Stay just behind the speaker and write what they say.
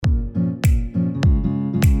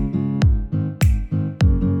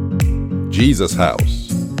Jesus House,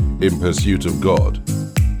 in pursuit of God,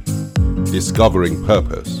 discovering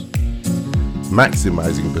purpose,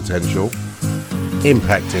 maximizing potential,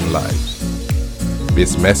 impacting lives.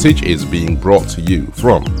 This message is being brought to you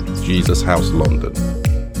from Jesus House London.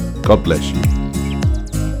 God bless you.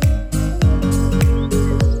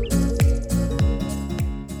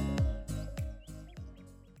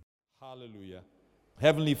 Hallelujah.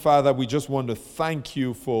 Heavenly Father, we just want to thank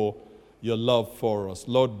you for your love for us.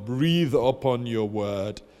 Lord, breathe upon your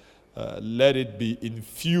word. Let it be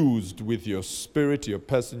infused with your spirit, your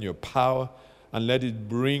person, your power, and let it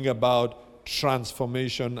bring about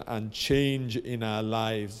transformation and change in our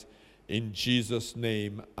lives. In Jesus'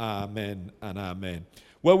 name, amen and amen.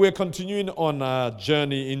 Well, we're continuing on our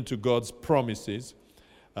journey into God's promises,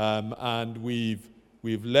 and we've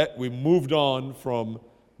moved on from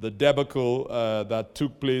the debacle that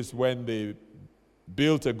took place when they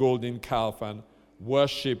built a golden calf and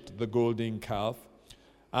worshipped the golden calf.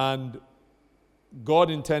 And God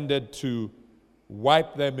intended to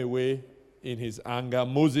wipe them away in his anger.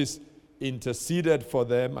 Moses interceded for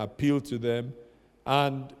them, appealed to them,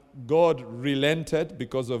 and God relented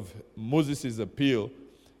because of Moses' appeal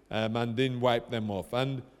and didn't wipe them off.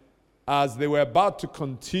 And as they were about to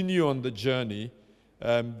continue on the journey,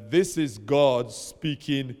 this is God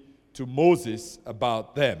speaking to Moses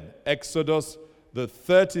about them. Exodus, the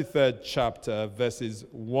 33rd chapter, verses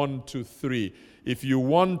 1 to 3. If you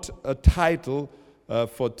want a title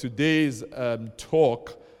for today's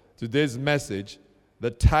talk, today's message,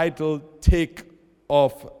 the title, Take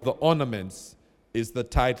Off the Ornaments, is the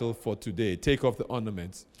title for today. Take off the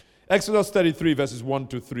ornaments. Exodus 33, verses 1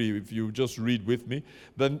 to 3, if you just read with me.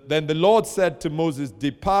 Then the Lord said to Moses,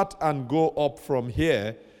 "Depart and go up from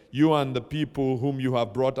here, you and the people whom you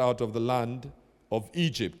have brought out of the land of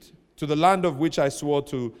Egypt, to the land of which I swore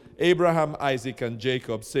to Abraham, Isaac, and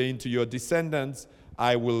Jacob, saying, to your descendants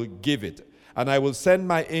I will give it. And I will send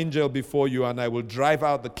my angel before you, and I will drive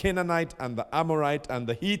out the Canaanite, and the Amorite, and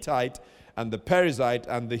the Hittite, and the Perizzite,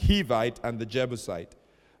 and the Hivite, and the Jebusite.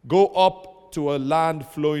 Go up to a land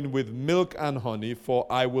flowing with milk and honey, for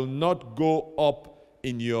I will not go up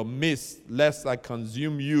in your midst, lest I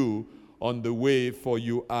consume you on the way, for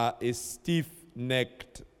you are a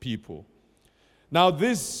stiff-necked people." Now,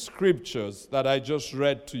 these scriptures that I just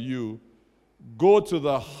read to you go to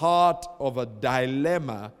the heart of a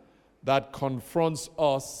dilemma that confronts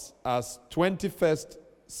us as 21st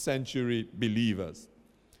century believers.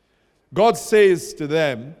 God says to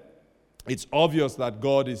them, it's obvious that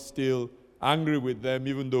God is still angry with them,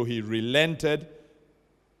 even though he relented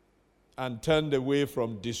and turned away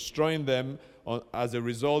from destroying them as a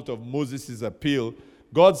result of Moses' appeal.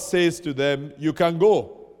 God says to them, you can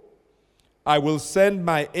go. I will send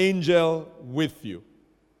my angel with you.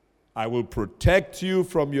 I will protect you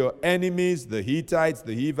from your enemies, the Hittites,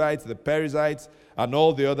 the Hivites, the Perizzites, and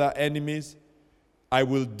all the other enemies. I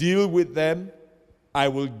will deal with them. I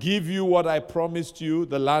will give you what I promised you,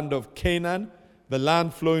 the land of Canaan, the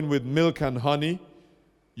land flowing with milk and honey.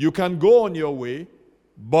 You can go on your way,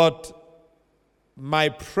 but my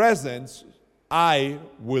presence, I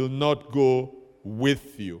will not go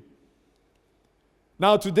with you.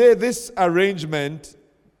 Now, today, this arrangement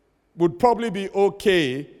would probably be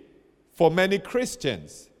okay for many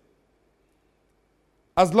Christians.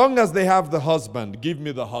 As long as they have the husband, give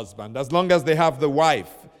me the husband. As long as they have the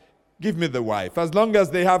wife, give me the wife. As long as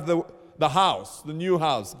they have the house, the new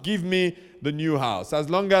house, give me the new house. As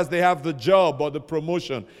long as they have the job or the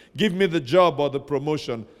promotion, give me the job or the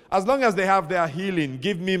promotion. As long as they have their healing,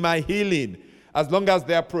 give me my healing. As long as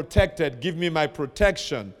they are protected, give me my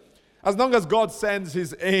protection. As long as God sends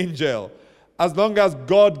his angel, as long as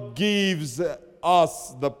God gives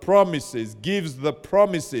us the promises, gives the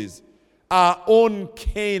promises, our own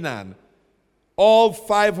Canaan, all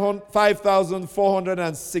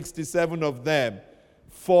 5,467 of them,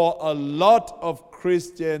 for a lot of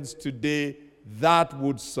Christians today, that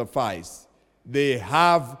would suffice. They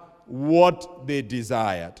have what they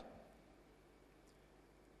desired.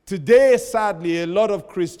 Today, sadly, a lot of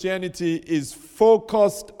Christianity is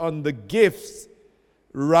focused on the gifts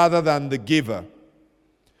rather than the giver.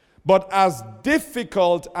 But as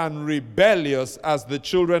difficult and rebellious as the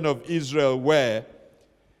children of Israel were,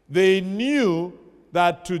 they knew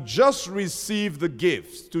that to just receive the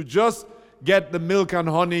gifts, to just get the milk and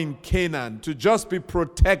honey in Canaan, to just be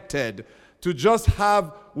protected, to just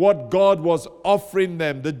have what God was offering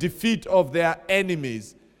them, the defeat of their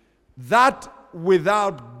enemies, that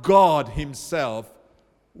without God himself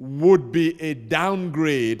would be a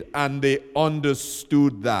downgrade, and they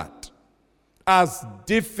understood that. As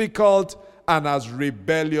difficult and as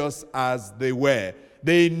rebellious as they were,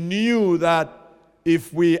 They knew that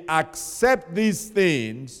if we accept these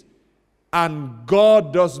things and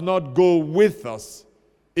God does not go with us,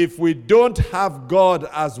 if we don't have God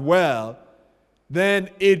as well, then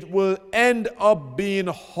it will end up being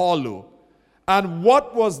hollow. And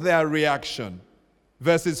what was their reaction?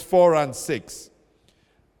 Verses 4 and 6.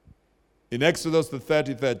 In Exodus, the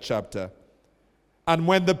 33rd chapter. And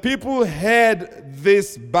when the people heard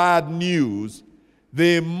this bad news,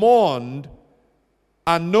 they mourned,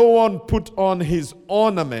 and no one put on his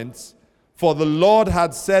ornaments, for the Lord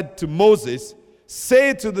had said to Moses,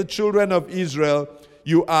 "Say to the children of Israel,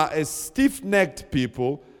 you are a stiff-necked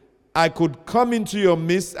people. I could come into your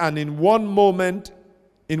midst and in one moment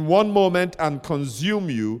and consume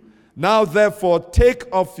you. Now therefore take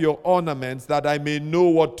off your ornaments, that I may know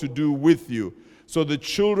what to do with you." So the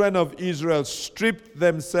children of Israel stripped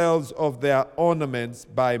themselves of their ornaments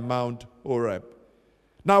by Mount Horeb.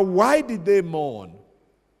 Now, why did they mourn?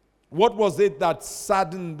 What was it that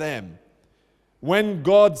saddened them when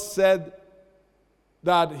God said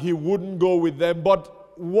that he wouldn't go with them?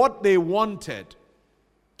 But what they wanted,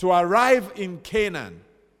 to arrive in Canaan,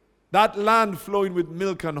 that land flowing with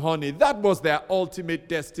milk and honey, that was their ultimate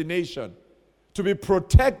destination. To be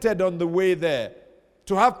protected on the way there,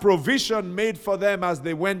 to have provision made for them as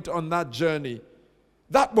they went on that journey.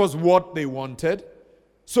 That was what they wanted.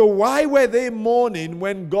 So why were they mourning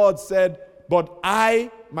when God said, "But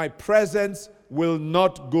my presence will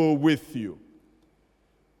not go with you"?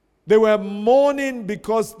 They were mourning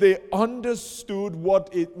because they understood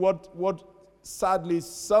what sadly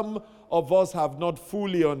some of us have not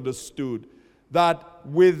fully understood, that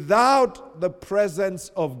without the presence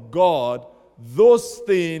of God, those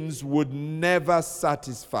things would never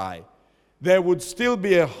satisfy. There would still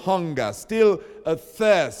be a hunger, still a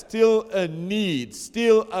thirst, still a need,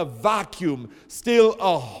 still a vacuum, still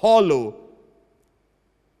a hollow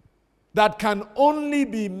that can only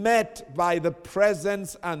be met by the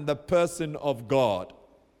presence and the person of God.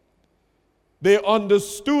 They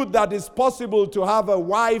understood that it's possible to have a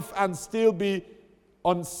wife and still be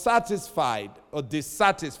unsatisfied or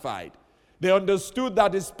dissatisfied. They understood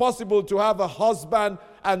that it's possible to have a husband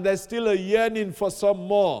and there's still a yearning for some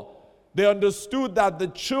more. They understood that the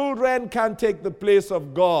children can take the place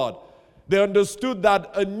of God. They understood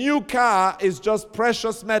that a new car is just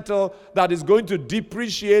precious metal that is going to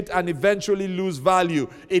depreciate and eventually lose value.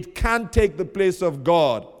 It can't take the place of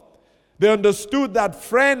God. They understood that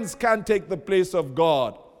friends can't take the place of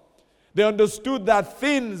God. They understood that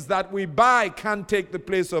things that we buy can't take the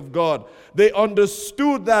place of God. They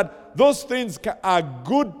understood that those things are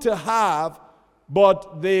good to have,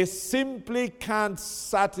 but they simply can't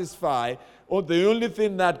satisfy, or the only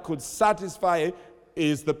thing that could satisfy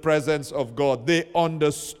is the presence of God. They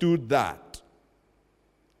understood that.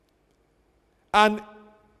 And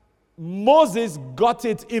Moses got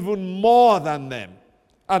it even more than them.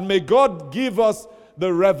 And may God give us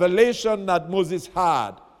the revelation that Moses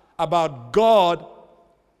had about God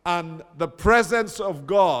and the presence of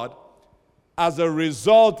God. As a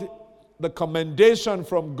result, the commendation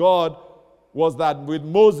from God was that with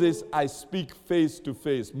Moses, I speak face to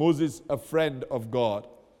face. Moses, a friend of God.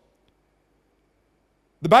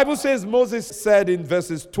 The Bible says Moses said in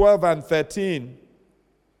verses 12 and 13,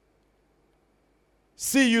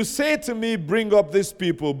 "See, you say to me, bring up this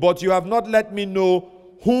people, but you have not let me know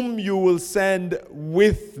whom you will send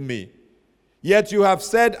with me. Yet you have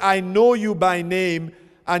said, I know you by name,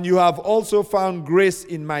 and you have also found grace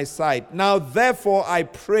in my sight. Now therefore I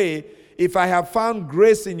pray, if I have found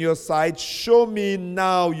grace in your sight, show me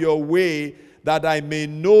now your way, that I may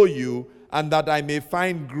know you, and that I may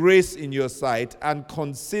find grace in your sight, and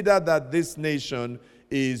consider that this nation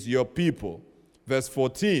is your people." Verse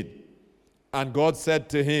 14, "And God said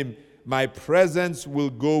to him, my presence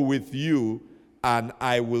will go with you, and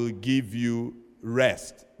I will give you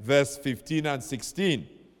rest." Verse 15 and 16.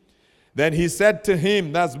 "Then he said to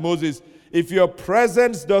him," that's Moses, "if your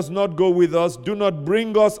presence does not go with us, do not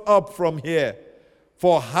bring us up from here.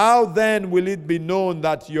 For how then will it be known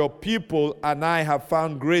that your people and I have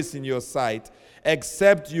found grace in your sight,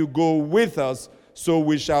 except you go with us, so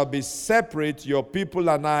we shall be separate, your people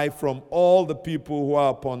and I, from all the people who are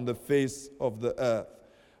upon the face of the earth."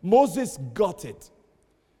 Moses got it.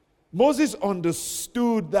 Moses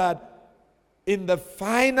understood that in the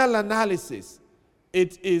final analysis,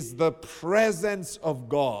 it is the presence of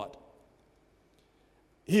God.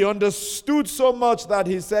 He understood so much that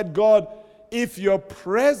he said, "God, if your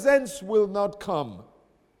presence will not come,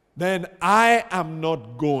 then I am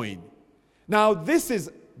not going." Now, this is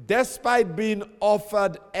despite being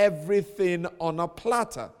offered everything on a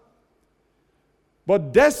platter.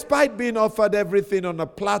 But despite being offered everything on a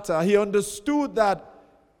platter, he understood that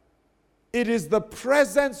it is the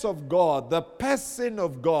presence of God, the person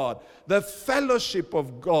of God, the fellowship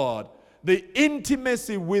of God, the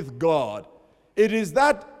intimacy with God. It is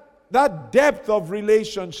that depth of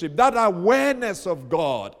relationship, that awareness of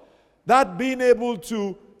God, that being able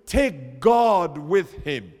to take God with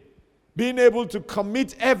him, being able to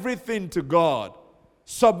commit everything to God,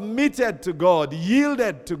 submitted to God,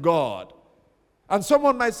 yielded to God. And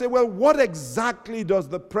someone might say, well, what exactly does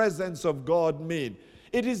the presence of God mean?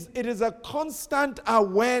 It is a constant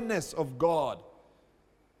awareness of God.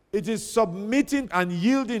 It is submitting and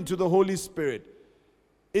yielding to the Holy Spirit.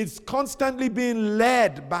 It's constantly being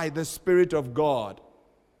led by the Spirit of God.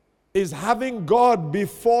 It's having God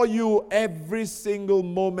before you every single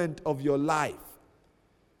moment of your life.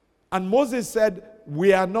 And Moses said,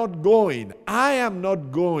 we are not going. I am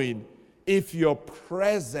not going if your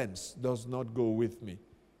presence does not go with me.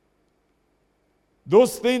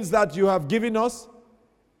 Those things that you have given us,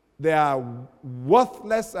 they are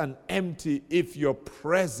worthless and empty if your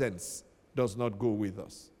presence does not go with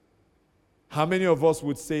us. How many of us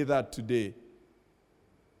would say that today?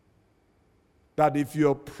 That if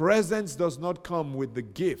your presence does not come with the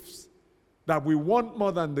gifts, that we want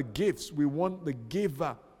more than the gifts, we want the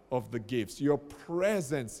giver of the gifts. Your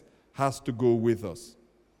presence has to go with us.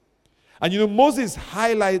 And Moses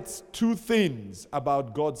highlights two things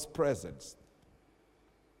about God's presence.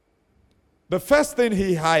 The first thing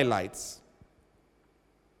he highlights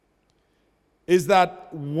is that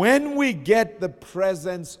when we get the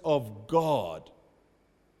presence of God,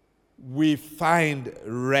 we find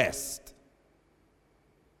rest.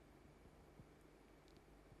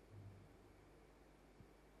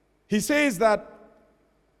 He says that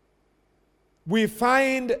we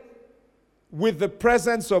find with the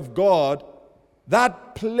presence of God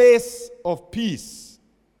that place of peace.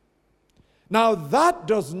 Now, that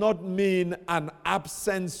does not mean an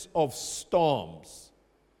absence of storms,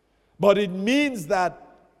 but it means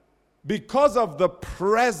that because of the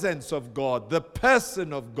presence of God, the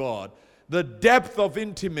person of God, the depth of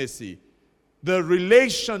intimacy, the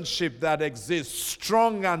relationship that exists,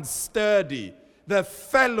 strong and sturdy, the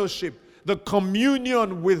fellowship, the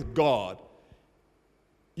communion with God,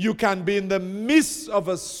 you can be in the midst of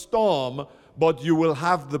a storm, but you will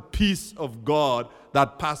have the peace of God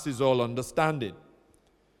that passes all understanding.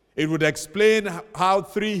 It would explain how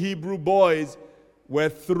 3 Hebrew boys were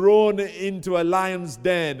thrown into a lion's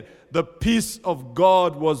den. The peace of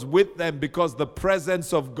God was with them because the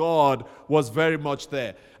presence of God was very much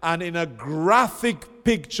there. And in a graphic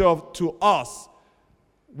picture to us,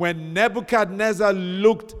 when Nebuchadnezzar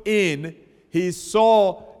looked in, he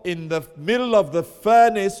saw in the middle of the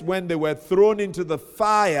furnace when they were thrown into the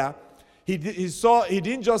fire, he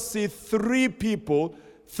didn't just see 3 people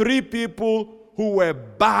who were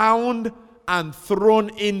bound and thrown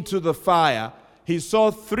into the fire. He saw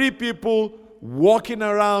 3 people walking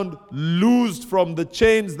around loosed from the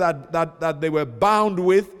chains that they were bound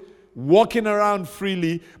with, walking around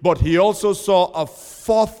freely, but he also saw a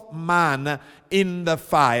 4th man in the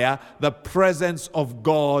fire. The presence of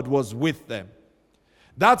God was with them.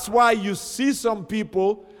 That's why you see some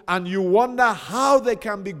people and you wonder how they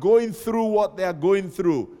can be going through what they are going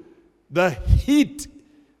through. The heat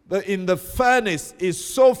in the furnace is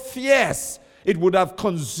so fierce, it would have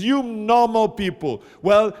consumed normal people.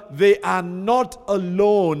 Well, they are not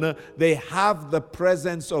alone. They have the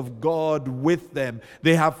presence of God with them.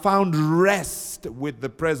 They have found rest with the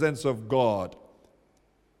presence of God.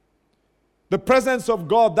 The presence of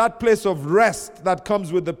God, that place of rest that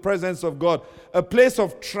comes with the presence of God, a place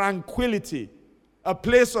of tranquility, a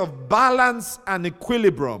place of balance and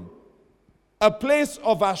equilibrium, a place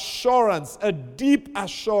of assurance, a deep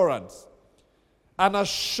assurance, an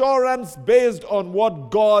assurance based on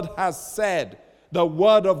what God has said, the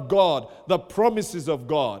word of God, the promises of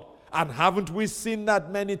God. And haven't we seen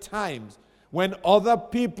that many times? When other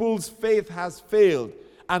people's faith has failed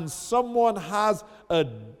and someone has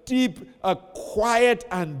a quiet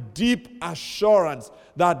and deep assurance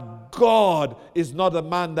that God is not a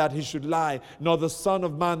man that he should lie, nor the son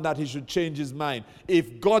of man that he should change his mind.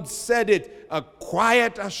 If God said it, a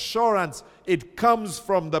quiet assurance, it comes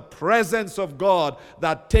from the presence of God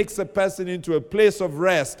that takes a person into a place of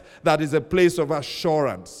rest that is a place of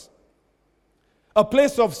assurance. A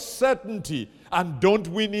place of certainty. And don't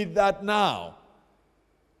we need that now?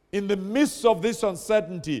 In the midst of this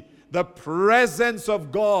uncertainty, the presence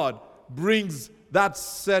of God brings that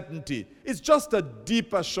certainty. It's just a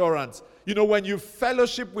deep assurance. When you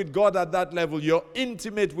fellowship with God at that level, you're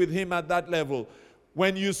intimate with him at that level.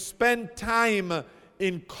 When you spend time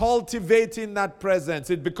in cultivating that presence.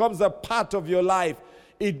 It becomes a part of your life.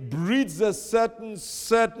 It breeds a certain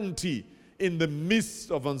certainty in the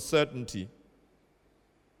midst of uncertainty.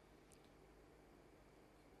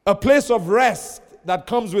 A place of rest that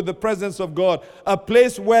comes with the presence of God. A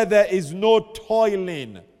place where there is no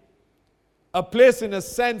toiling. A place in a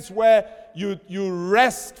sense where you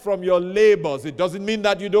rest from your labors. It doesn't mean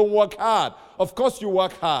that you don't work hard. Of course you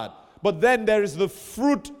work hard. But then there is the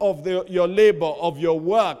fruit of your labor, of your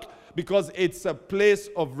work, because it's a place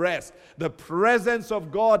of rest. The presence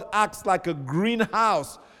of God acts like a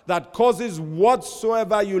greenhouse that causes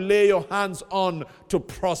whatsoever you lay your hands on to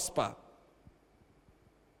prosper.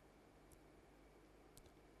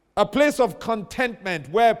 A place of contentment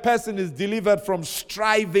where a person is delivered from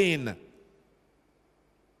striving.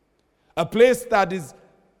 A place that is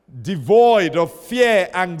devoid of fear,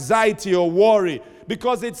 anxiety, or worry,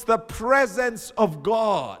 because it's the presence of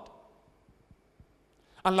God.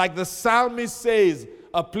 And like the psalmist says,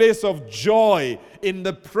 a place of joy. In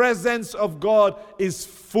the presence of God is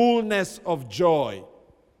fullness of joy.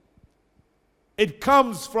 It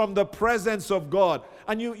comes from the presence of God.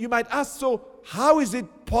 And you might ask, so how is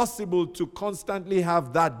it possible to constantly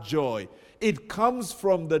have that joy? It comes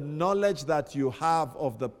from the knowledge that you have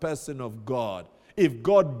of the person of God. If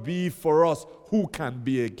God be for us, who can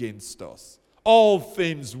be against us? All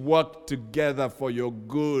things work together for your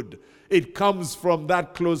good. It comes from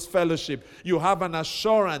that close fellowship. You have an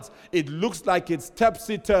assurance. It looks like it's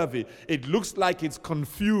topsy-turvy. It looks like it's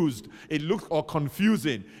confused. It looks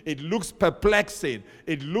confusing. It looks perplexing.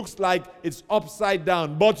 It looks like it's upside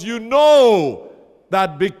down. But you know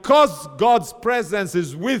that because God's presence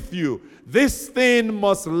is with you, this thing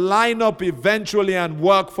must line up eventually and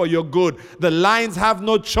work for your good. The lines have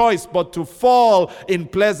no choice but to fall in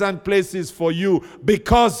pleasant places for you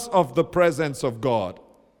because of the presence of God.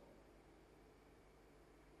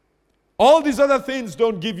 All these other things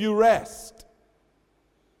don't give you rest.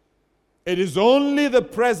 It is only the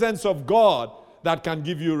presence of God that can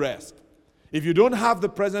give you rest. If you don't have the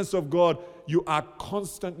presence of God, you are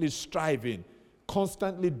constantly striving,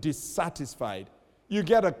 constantly dissatisfied. You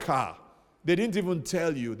get a car. They didn't even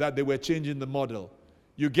tell you that they were changing the model.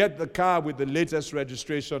 You get the car with the latest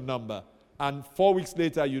registration number, and 4 weeks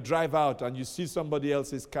later you drive out and you see somebody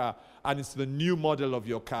else's car, and it's the new model of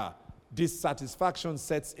your car. Dissatisfaction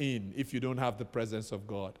sets in if you don't have the presence of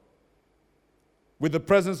God. With the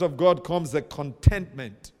presence of God comes a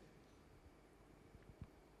contentment.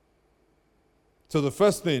 So the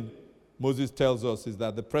first thing Moses tells us is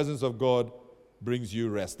that the presence of God brings you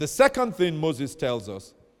rest. The second thing Moses tells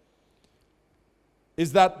us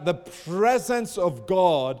is that the presence of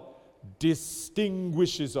God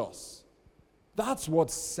distinguishes us. That's what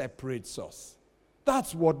separates us.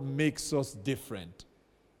 That's what makes us different.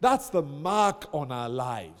 That's the mark on our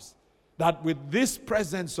lives. That with this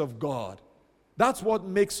presence of God, that's what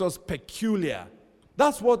makes us peculiar.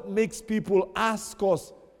 That's what makes people ask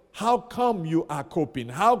us, how come you are coping?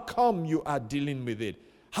 How come you are dealing with it?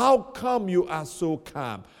 How come you are so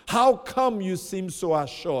calm? How come you seem so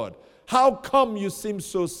assured? How come you seem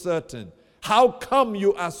so certain? How come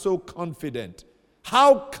you are so confident?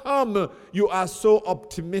 How come you are so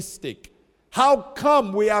optimistic? How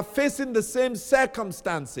come we are facing the same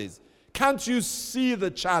circumstances? Can't you see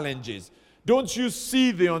the challenges? Don't you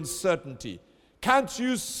see the uncertainty? Can't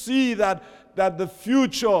you see that the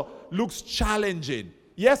future looks challenging?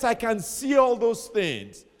 Yes, I can see all those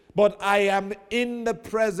things, but I am in the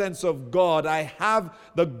presence of God. I have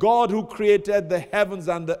the God who created the heavens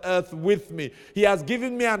and the earth with me. He has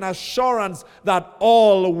given me an assurance that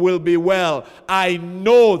all will be well. I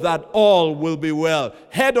know that all will be well.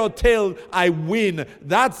 Head or tail, I win.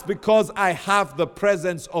 That's because I have the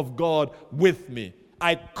presence of God with me.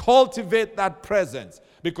 I cultivate that presence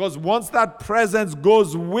because once that presence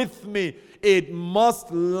goes with me, it must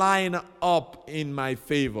line up in my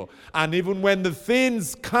favor. And even when the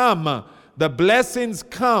things come, the blessings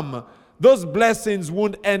come, those blessings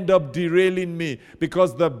won't end up derailing me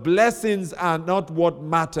because the blessings are not what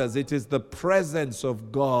matters. It is the presence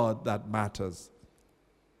of God that matters.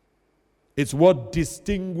 It's what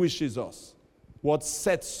distinguishes us, what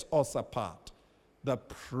sets us apart, the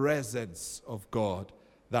presence of God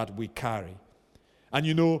that we carry. And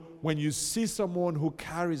you know, when you see someone who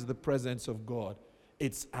carries the presence of God,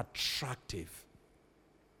 it's attractive.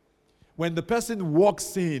 When the person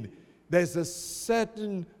walks in, there's a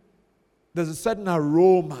certain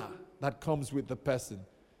aroma that comes with the person.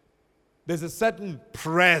 There's a certain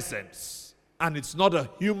presence, and it's not a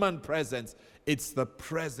human presence, it's the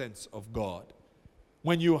presence of God.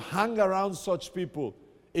 When you hang around such people,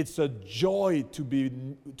 it's a joy to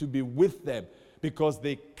be with them, because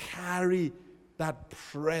they carry that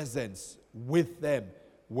presence with them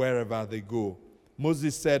wherever they go.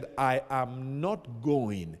 Moses said, I am not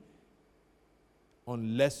going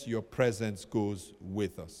unless your presence goes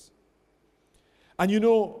with us. And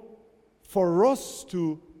for us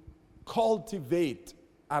to cultivate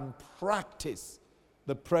and practice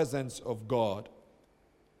the presence of God,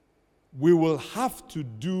 we will have to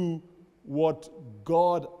do what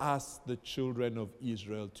God asked the children of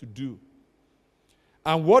Israel to do.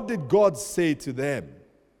 And what did God say to them?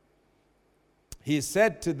 He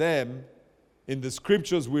said to them, in the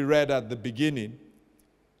scriptures we read at the beginning,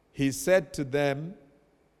 he said to them,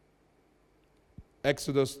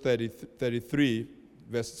 Exodus 33,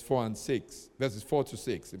 verses 4 and 6, verses 4 to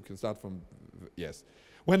 6. You can start from, yes.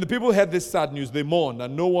 When the people heard this sad news, they mourned,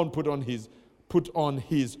 and no one put on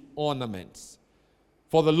his ornaments.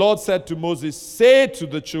 For the Lord said to Moses, say to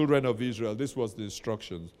the children of Israel, this was the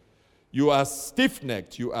instructions, you are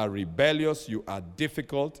stiff-necked, you are rebellious, you are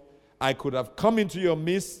difficult. I could have come into your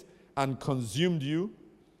midst and consumed you,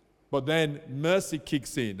 but then mercy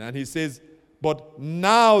kicks in, and he says, but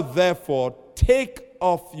now therefore take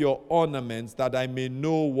off your ornaments that I may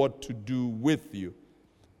know what to do with you.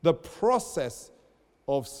 The process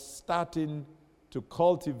of starting to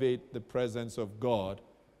cultivate the presence of God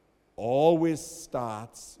always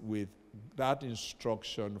starts with that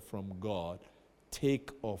instruction from God.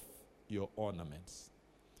 Take off your ornaments.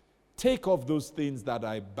 Take off those things that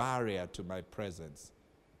are a barrier to my presence.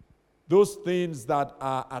 Those things that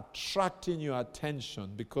are attracting your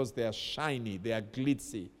attention because they are shiny, they are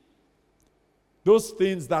glitzy. Those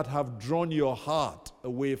things that have drawn your heart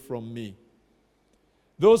away from me.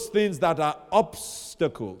 Those things that are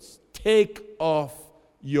obstacles. Take off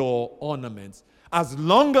your ornaments. As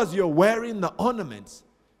long as you're wearing the ornaments,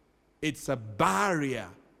 it's a barrier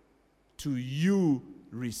to you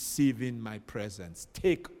receiving my presence.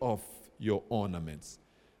 Take off your ornaments.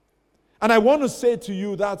 And I want to say to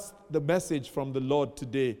you, that's the message from the Lord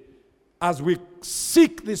today. As we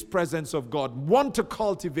seek this presence of God, want to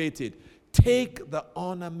cultivate it, take the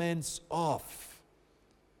ornaments off.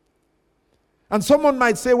 And someone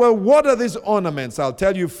might say, well, what are these ornaments? I'll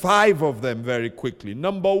tell you 5 of them very quickly.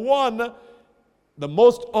 Number 1, the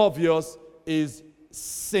most obvious, is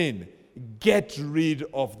sin. Get rid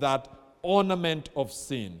of that ornament of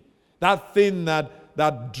sin. That thing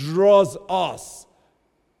that draws us,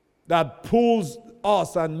 that pulls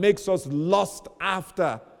us and makes us lust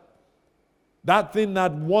after. That thing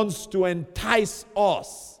that wants to entice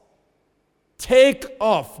us. Take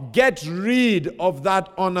off, get rid of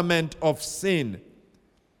that ornament of sin.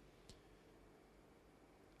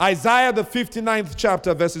 Isaiah the 59th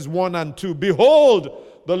chapter, verses 1 and 2. Behold,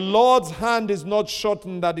 the Lord's hand is not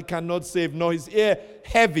shortened that it cannot save, nor his ear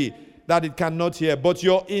heavy that it cannot hear. But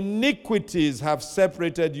your iniquities have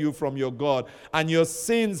separated you from your God, and your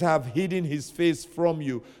sins have hidden his face from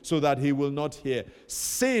you, so that he will not hear.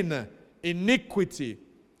 Sin, iniquity,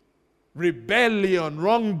 rebellion,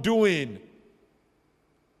 wrongdoing,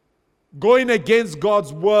 going against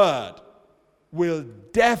God's word will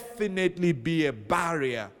definitely be a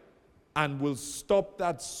barrier and will stop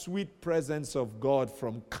that sweet presence of God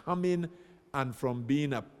from coming and from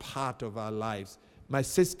being a part of our lives. My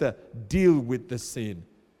sister, deal with the sin.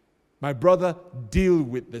 My brother, deal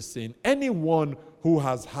with the sin. Anyone who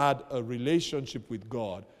has had a relationship with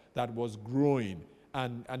God that was growing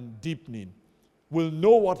and deepening will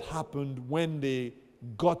know what happened when they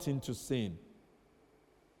got into sin.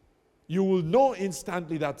 You will know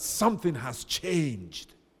instantly that something has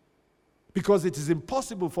changed, because it is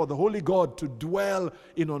impossible for the Holy God to dwell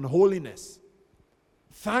in unholiness.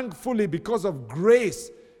 Thankfully, because of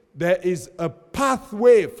grace, there is a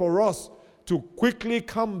pathway for us to quickly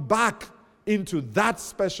come back into that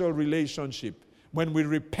special relationship. When we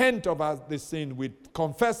repent of the sin, we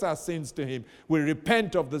confess our sins to him, we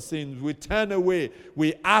repent of the sins, we turn away,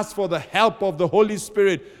 we ask for the help of the Holy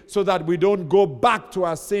Spirit so that we don't go back to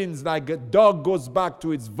our sins like a dog goes back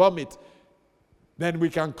to its vomit. Then we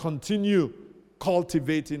can continue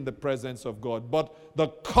cultivating the presence of God. But the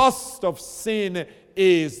cost of sin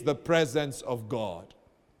is the presence of God.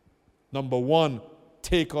 Number 1,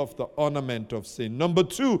 take off the ornament of sin. Number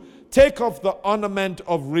 2, take off the ornament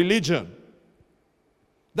of religion.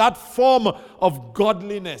 That form of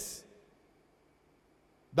godliness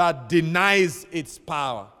that denies its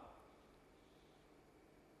power.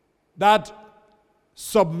 That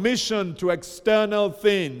submission to external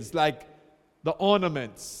things like the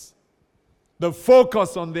ornaments. The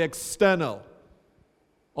focus on the external.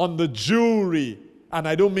 On the jewelry. And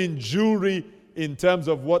I don't mean jewelry in terms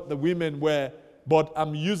of what the women wear, but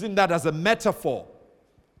I'm using that as a metaphor.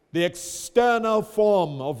 the external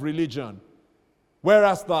form of religion,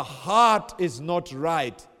 whereas the heart is not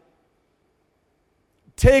right.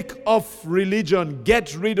 Take off religion,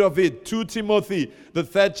 get rid of it. 2 Timothy, the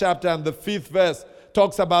 3rd chapter and the 5th verse,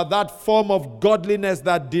 talks about that form of godliness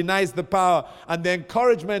that denies the power. And the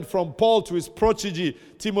encouragement from Paul to his protege,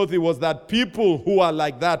 Timothy, was that people who are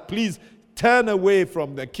like that, please turn away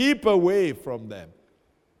from them, keep away from them.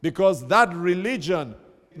 Because that religion,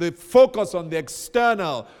 the focus on the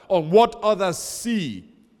external, on what others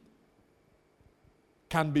see,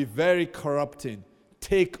 can be very corrupting.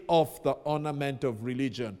 Take off the ornament of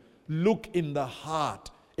religion. Look in the heart.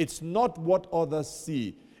 It's not what others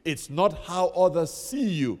see. It's not how others see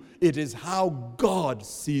you. It is how God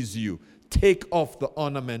sees you. Take off the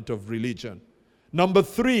ornament of religion. Number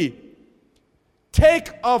 3, take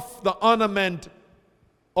off the ornament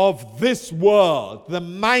of this world, the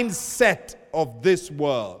mindset of this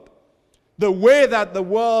world, the way that the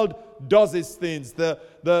world does its things, the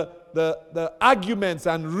arguments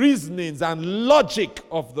and reasonings and logic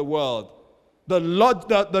of the world,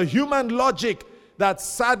 the human logic that's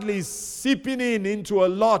sadly seeping into a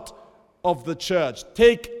lot of the church.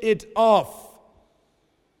 Take it off.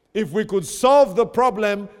 If we could solve the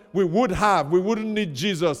problem, we wouldn't need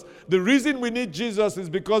Jesus. The reason we need Jesus is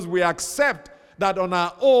because we accept that on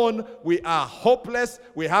our own we are hopeless,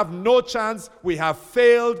 we have no chance, we have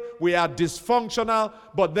failed, we are dysfunctional.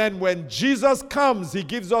 But then when Jesus comes, he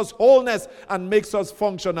gives us wholeness and makes us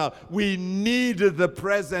functional. We need the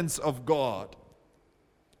presence of God.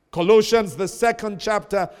 Colossians, the 2nd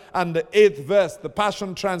chapter and the 8th verse, the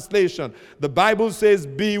Passion Translation. The Bible says,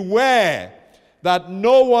 beware that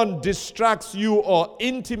no one distracts you or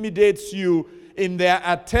intimidates you in their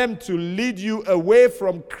attempt to lead you away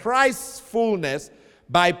from Christ's fullness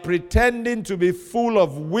by pretending to be full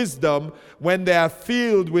of wisdom when they are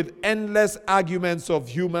filled with endless arguments of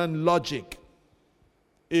human logic.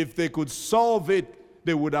 If they could solve it,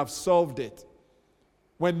 they would have solved it.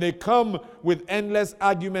 When they come with endless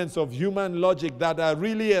arguments of human logic that are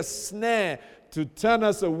really a snare to turn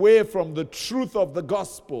us away from the truth of the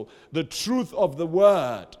gospel, the truth of the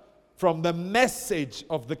word, from the message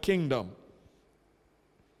of the kingdom.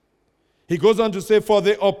 He goes on to say, for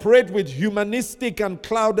they operate with humanistic and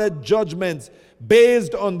clouded judgments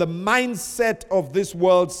based on the mindset of this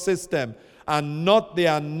world system and not the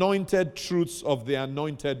anointed truths of the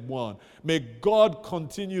Anointed One. May God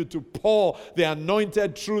continue to pour the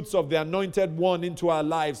anointed truths of the Anointed One into our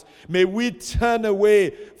lives. May we turn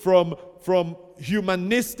away from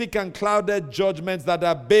humanistic and clouded judgments that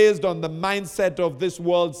are based on the mindset of this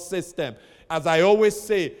world system. As I always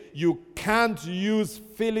say, you can't use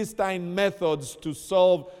Philistine methods to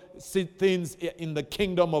solve things in the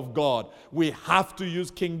kingdom of God. We have to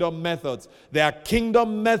use kingdom methods. There are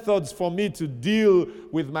kingdom methods for me to deal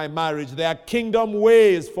with my marriage. There are kingdom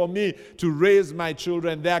ways for me to raise my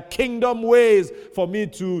children. There are kingdom ways for me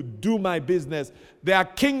to do my business. There are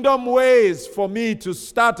kingdom ways for me to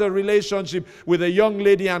start a relationship with a young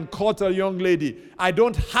lady and court a young lady. I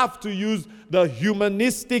don't have to use the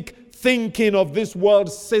humanistic thinking of this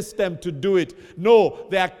world system to do it. No,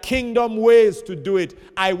 there are kingdom ways to do it.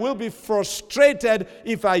 I will be frustrated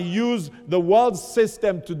if I use the world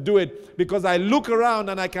system to do it, because I look around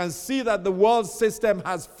and I can see that the world system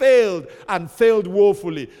has failed and failed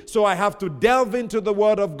woefully. So I have to delve into the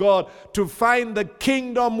Word of God to find the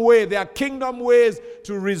kingdom way. There are kingdom ways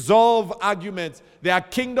to resolve arguments. There are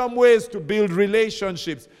kingdom ways to build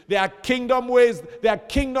relationships. There are kingdom ways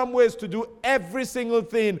to do every single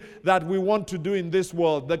thing that we want to do in this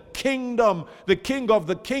world. The kingdom, the king of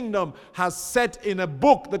the kingdom has set in a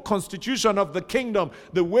book the constitution of the kingdom,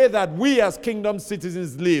 the way that we as kingdom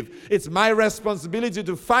citizens live. It's my responsibility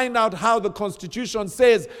to find out how the constitution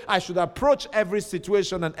says I should approach every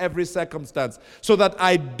situation and every circumstance, so that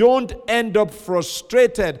I don't end up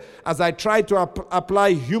frustrated as I try to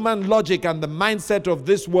apply human logic and the mindset of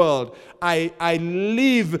this world. I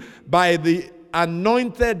live by the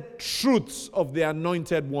anointed truths of the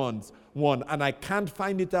anointed one, and I can't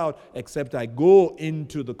find it out except I go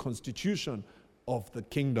into the constitution of the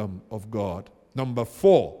kingdom of God. Number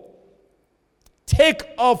 4, take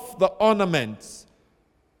off the ornaments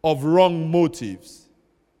of wrong motives.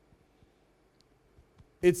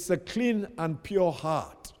 It's a clean and pure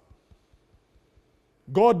heart.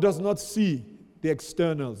 God does not see the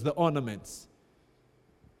externals, the ornaments.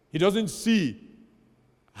 He doesn't see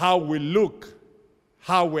how we look,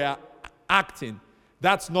 how we are acting.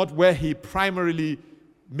 That's not where he primarily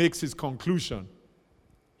makes his conclusion.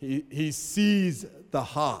 He sees the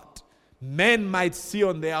heart. Men might see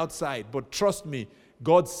on the outside, but trust me,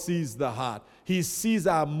 God sees the heart. He sees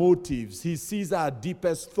our motives. He sees our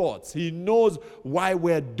deepest thoughts. He knows why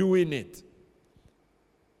we're doing it.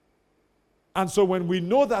 And so when we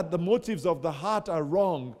know that the motives of the heart are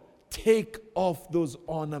wrong, take off those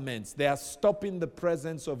ornaments. They are stopping the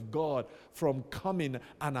presence of God from coming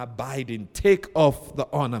and abiding. Take off the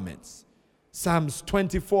ornaments. Psalms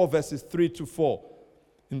 24 verses 3 to 4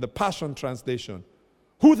 in the Passion Translation.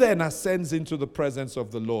 Who then ascends into the presence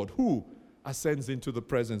of the Lord? Who ascends into the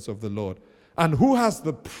presence of the Lord? And who has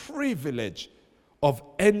the privilege of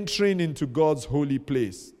entering into God's holy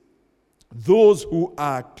place? Those who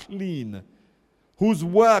are clean, whose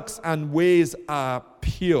works and ways are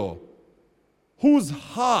pure, whose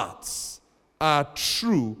hearts are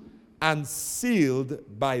true and sealed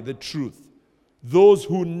by the truth, those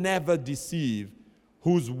who never deceive,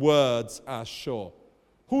 whose words are sure,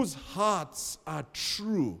 whose hearts are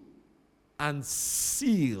true and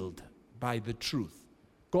sealed by the truth.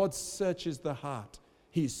 God searches the heart.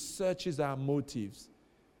 He searches our motives.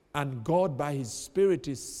 And God, by His Spirit,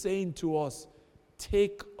 is saying to us,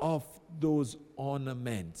 take off those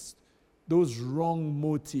ornaments, those wrong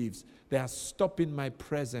motives. They are stopping my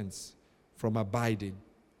presence from abiding.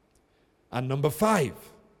 And number 5,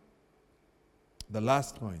 the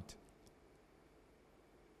last point.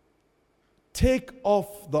 Take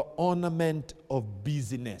off the ornament of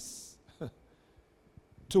busyness.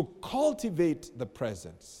 To cultivate the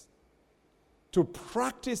presence, to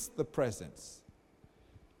practice the presence,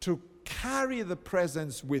 to carry the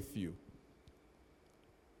presence with you,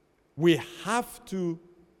 we have to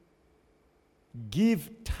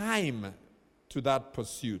give time to that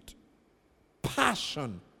pursuit,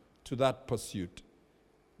 passion to that pursuit,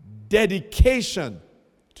 dedication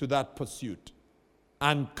to that pursuit,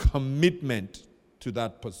 and commitment to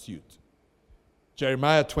that pursuit.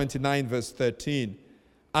 Jeremiah 29 verse 13,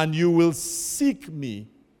 and you will seek me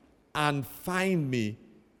and find me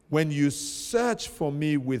when you search for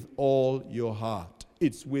me with all your heart.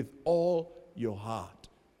 It's with all your heart.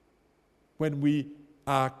 When we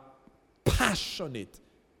are passionate,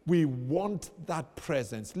 we want that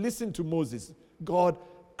presence. Listen to Moses. God,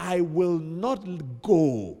 I will not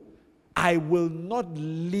go. I will not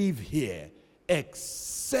leave here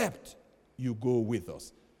except you go with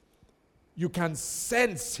us. You can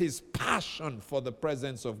sense his passion for the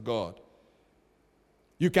presence of God.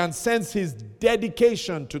 You can sense his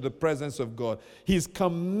dedication to the presence of God, his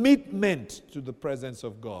commitment to the presence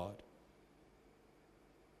of God.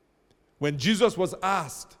 When Jesus was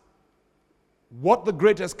asked what the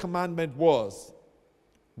greatest commandment was,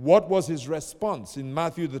 what was his response in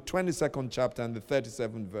Matthew, the 22nd chapter and the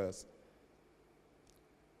 37th verse?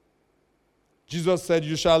 Jesus said,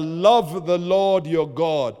 you shall love the Lord your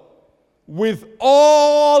God with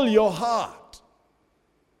all your heart,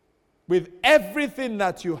 with everything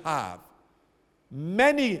that you have.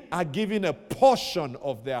 Many are giving a portion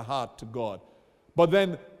of their heart to God, but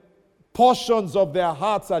then portions of their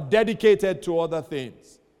hearts are dedicated to other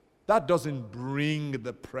things. That doesn't bring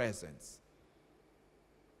the presence.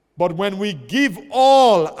 But when we give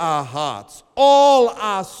all our hearts, all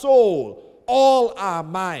our soul, all our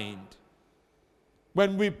mind,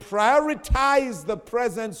 when we prioritize the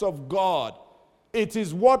presence of God, it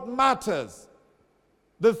is what matters.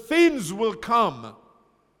 The things will come,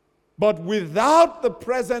 but without the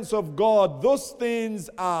presence of God, those things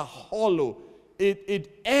are hollow.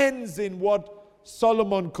 It ends in what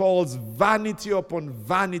Solomon calls vanity upon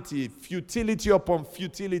vanity, futility upon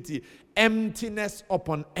futility, emptiness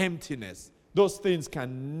upon emptiness. Those things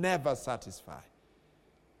can never satisfy.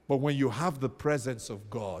 But when you have the presence of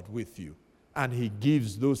God with you, and he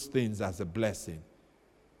gives those things as a blessing,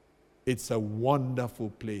 it's a wonderful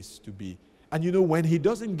place to be. And you know, when he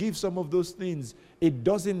doesn't give some of those things, it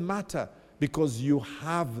doesn't matter, because you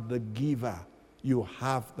have the giver. You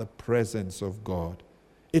have the presence of God.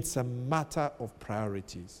 It's a matter of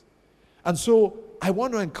priorities. And so I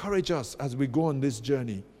want to encourage us as we go on this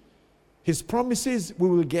journey. His promises we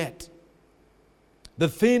will get. The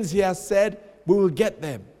things he has said, we will get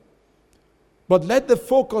them. But let the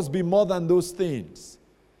focus be more than those things.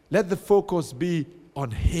 Let the focus be on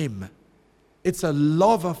him. It's a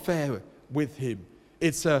love affair with him.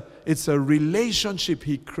 It's a relationship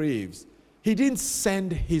he craves. He didn't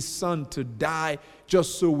send his son to die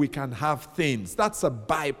just so we can have things. That's a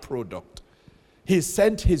byproduct. He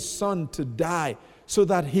sent his son to die so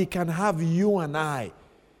that he can have you and I.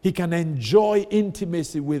 He can enjoy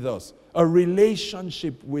intimacy with us, a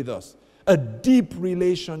relationship with us, a deep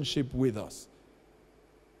relationship with us.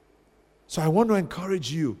 So I want to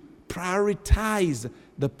encourage you, prioritize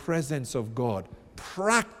the presence of God.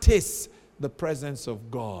 Practice the presence of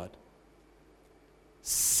God.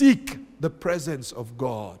 Seek the presence of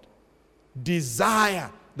God. Desire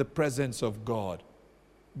the presence of God.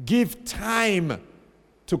 Give time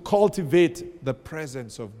to cultivate the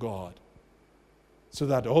presence of God. So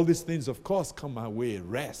that all these things, of course, come our way.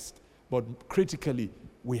 Rest. But critically,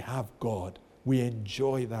 we have God. We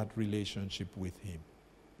enjoy that relationship with Him.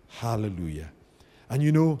 Hallelujah. And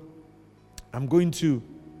you know, I'm going to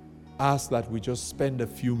ask that we just spend a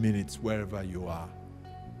few minutes wherever you are.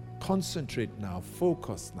 Concentrate now.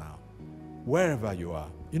 Focus now. Wherever you are.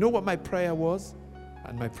 You know what my prayer was?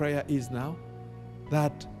 And my prayer is now?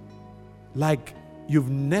 That like you've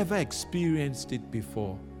never experienced it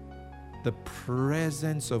before, the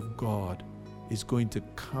presence of God is going to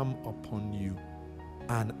come upon you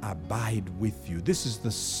and abide with you. This is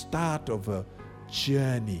the start of a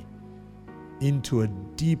journey into a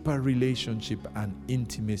deeper relationship and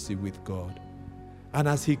intimacy with God. And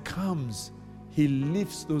as He comes, He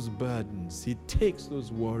lifts those burdens. He takes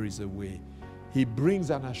those worries away. He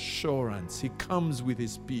brings an assurance. He comes with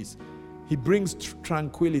His peace. He brings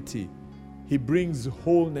tranquility. He brings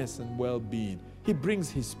wholeness and well-being. He brings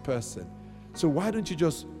His person. So why don't you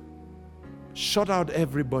just shut out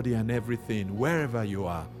everybody and everything wherever you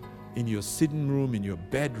are, in your sitting room, in your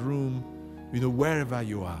bedroom, wherever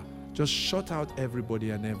you are. Just shut out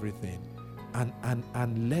everybody and everything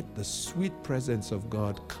and let the sweet presence of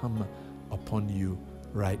God come upon you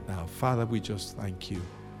right now. Father, we just thank you.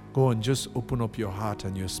 Go on, just open up your heart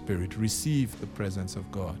and your spirit. Receive the presence of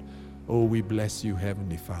God. Oh, we bless you,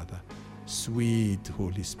 Heavenly Father. Sweet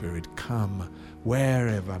Holy Spirit, come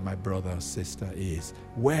wherever my brother or sister is,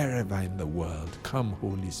 wherever in the world. Come,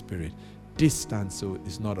 Holy Spirit. Distance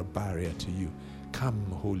is not a barrier to you. Come,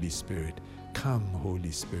 Holy Spirit. Come,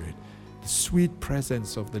 Holy Spirit. The sweet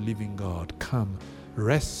presence of the living God, come.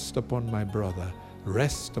 Rest upon my brother.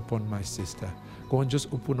 Rest upon my sister. Go and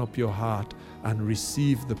just open up your heart and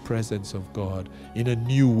receive the presence of God in a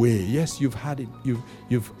new way. Yes, you've had it.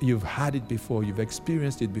 You've had it before. You've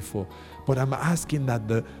experienced it before. But I'm asking that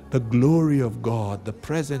the glory of God, the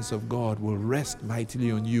presence of God will rest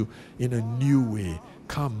mightily on you in a new way.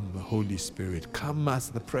 Come, Holy Spirit. Come as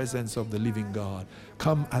the presence of the living God.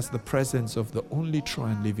 Come as the presence of the only true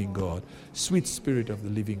and living God. Sweet Spirit of the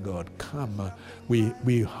living God, come.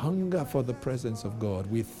 We hunger for the presence of God.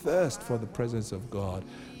 We thirst for the presence of God.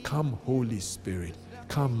 Come, Holy Spirit.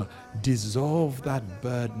 Come, dissolve that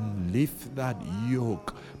burden, lift that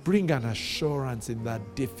yoke, bring an assurance in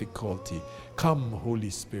that difficulty. Come, Holy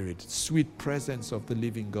Spirit, sweet presence of the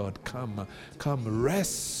living God, come,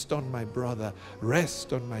 rest on my brother,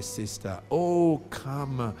 rest on my sister. Oh,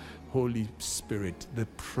 come, Holy Spirit, the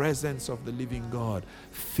presence of the living God.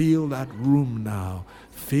 Fill that room now,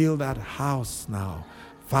 fill that house now.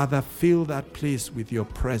 Father, fill that place with your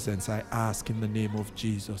presence, I ask in the name of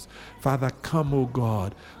Jesus. Father, come, oh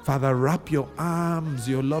God. Father, wrap your arms,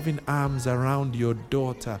 your loving arms around your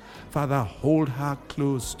daughter. Father, hold her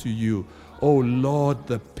close to you. Oh Lord,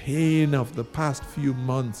 the pain of the past few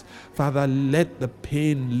months, Father, let the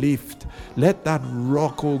pain lift. Let that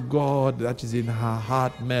rock, oh God, that is in her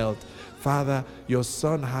heart melt. Father, your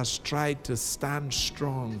son has tried to stand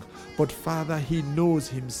strong, but Father, he knows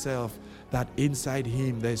himself that inside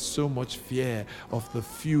him there's so much fear of the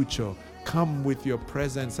future. Come with your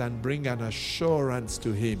presence and bring an assurance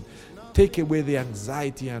to him. Take away the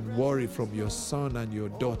anxiety and worry from your son and your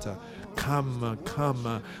daughter. Come,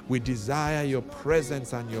 come. We desire your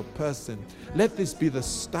presence and your person. Let this be the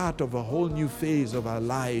start of a whole new phase of our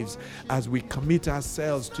lives as we commit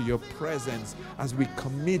ourselves to your presence, as we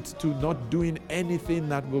commit to not doing anything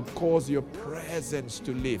that will cause your presence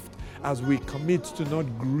to lift, as we commit to not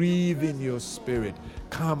grieve in your spirit.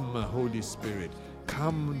 Come, Holy Spirit.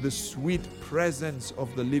 Come, the sweet presence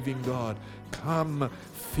of the living God. Come,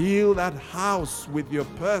 fill that house with your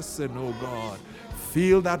person, oh God.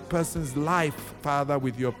 Fill that person's life, Father,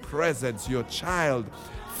 with your presence, your child.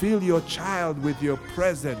 Fill your child with your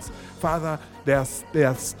presence. Father,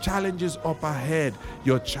 there's challenges up ahead.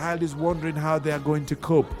 Your child is wondering how they are going to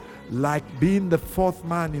cope. Like being the fourth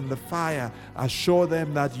man in the fire, assure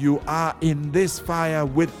them that you are in this fire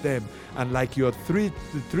with them. And like the three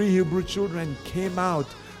Hebrew children came out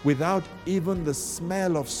without even the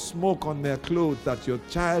smell of smoke on their clothes, that your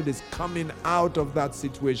child is coming out of that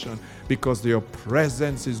situation because your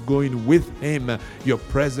presence is going with him. Your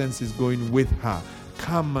presence is going with her.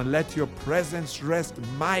 Come, let your presence rest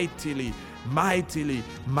mightily, mightily,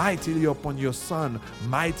 mightily upon your son,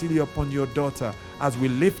 mightily upon your daughter. As we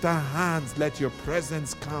lift our hands, let your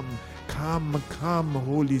presence come. Come, come,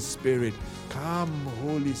 Holy Spirit. Come,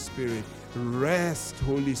 Holy Spirit. Rest,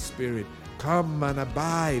 Holy Spirit. Come and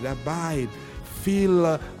abide, abide. Fill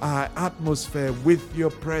our atmosphere with your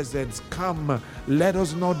presence. Come, let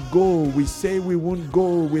us not go. We say we won't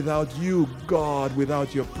go without you, God,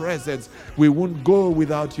 without your presence. We won't go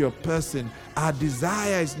without your person. Our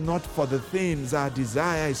desire is not for the things. Our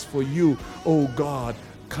desire is for you, oh God.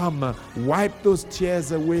 Come, wipe those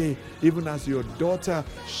tears away, even as your daughter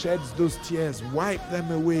sheds those tears. Wipe them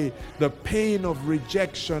away. The pain of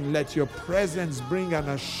rejection, let your presence bring an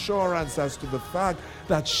assurance as to the fact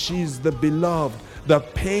that she's the beloved. The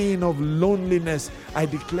pain of loneliness, I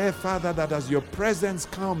declare, Father, that as your presence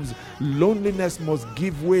comes, loneliness must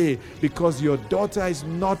give way, because your daughter is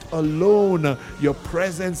not alone. Your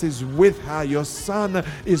presence is with her. Your son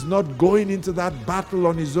is not going into that battle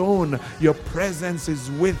on his own. Your presence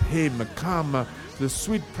is with him. Come, the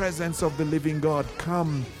sweet presence of the living God.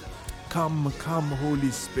 Come, come, come,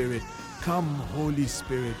 Holy Spirit. Come, Holy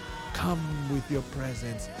Spirit. Come with your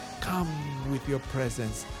presence. Come with your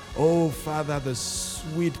presence. Oh, Father, the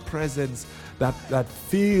sweet presence that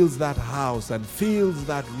fills that house and fills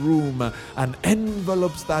that room and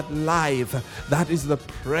envelopes that life. That is the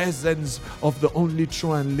presence of the only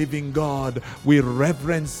true and living God. We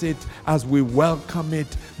reverence it as we welcome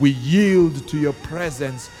it. We yield to your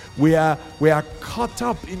presence. We are caught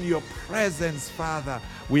up in your presence, Father.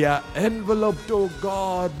 We are enveloped, oh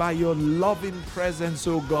God, by your loving presence,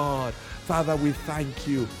 oh God. Father, we thank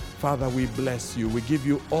you. Father, we bless you. We give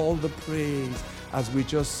you all the praise as we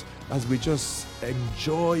just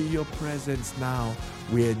enjoy your presence now.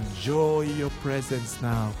 We enjoy your presence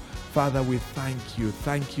now. Father, we thank you.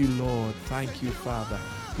 Thank you, Lord. Thank you, Father.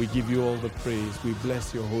 We give you all the praise. We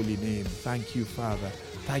bless your holy name. Thank you, Father.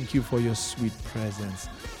 Thank you for your sweet presence.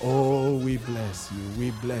 Oh, we bless you.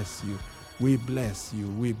 We bless you. We bless you.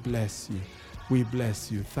 We bless you. We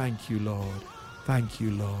bless you. Thank you, Lord. Thank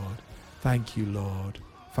you, Lord. Thank you, Lord.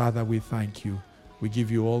 Father, we thank you. We give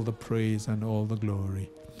you all the praise and all the glory.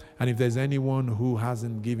 And if there's anyone who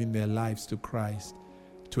hasn't given their lives to Christ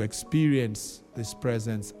to experience this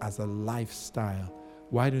presence as a lifestyle,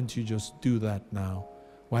 why don't you just do that now?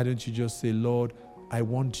 Why don't you just say, Lord, I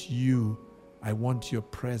want you. I want your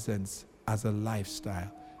presence as a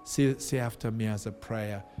lifestyle. Say after me as a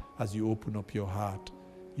prayer as you open up your heart.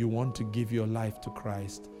 You want to give your life to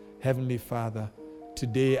Christ. Heavenly Father,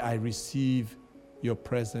 today I receive your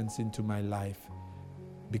presence into my life,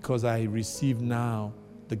 because I receive now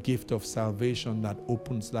the gift of salvation that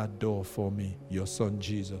opens that door for me, your Son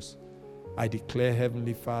Jesus. I declare,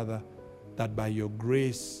 Heavenly Father, that by your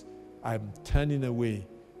grace, I'm turning away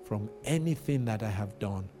from anything that I have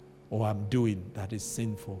done or I'm doing that is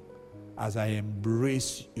sinful, as I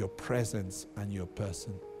embrace your presence and your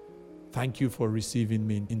person. Thank you for receiving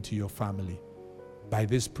me into your family. By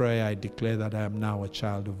this prayer, I declare that I am now a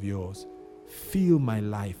child of yours. Fill my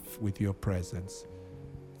life with your presence.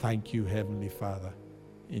 Thank you, Heavenly Father.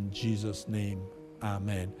 In Jesus' name,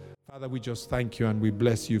 amen. Father, we just thank you and we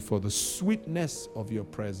bless you for the sweetness of your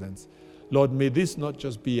presence. Lord, may this not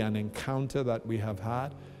just be an encounter that we have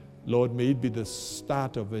had. Lord, may it be the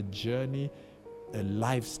start of a journey, a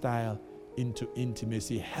lifestyle into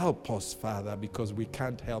intimacy. Help us, Father, because we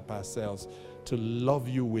can't help ourselves, to love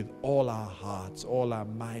you with all our hearts, all our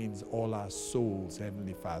minds, all our souls,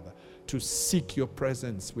 Heavenly Father. To seek your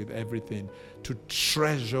presence with everything, to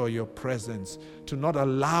treasure your presence, to not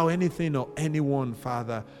allow anything or anyone,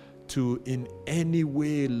 Father, to in any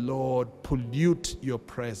way, Lord, pollute your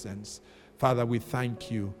presence. Father, we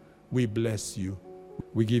thank you. We bless you.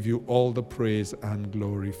 We give you all the praise and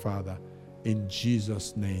glory, Father. In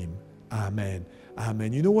Jesus' name, amen.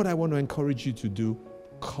 Amen. You know what I want to encourage you to do?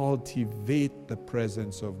 Cultivate the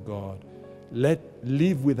presence of God.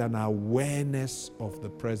 Live with an awareness of the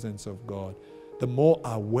presence of God. The more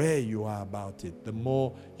aware you are about it, the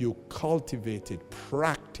more you cultivate it,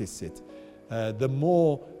 practice it, the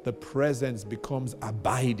more the presence becomes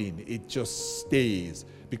abiding. It just stays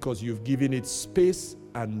because you've given it space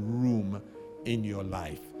and room in your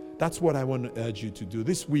life. That's what I want to urge you to do.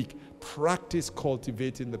 This week, practice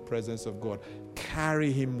cultivating the presence of God.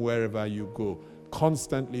 Carry him wherever you go.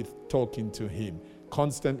 Constantly talking to him.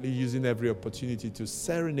 Constantly using every opportunity to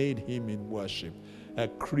serenade him in worship.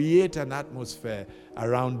 Create an atmosphere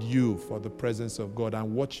around you for the presence of God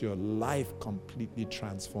and watch your life completely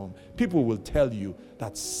transform. People will tell you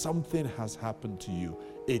that something has happened to you.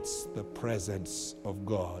 It's the presence of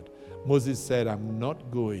God. Moses said, I'm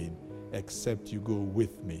not going except you go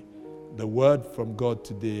with me. The word from God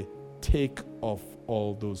today, take off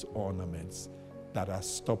all those ornaments that are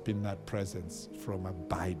stopping that presence from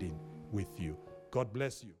abiding with you. God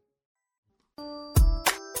bless you.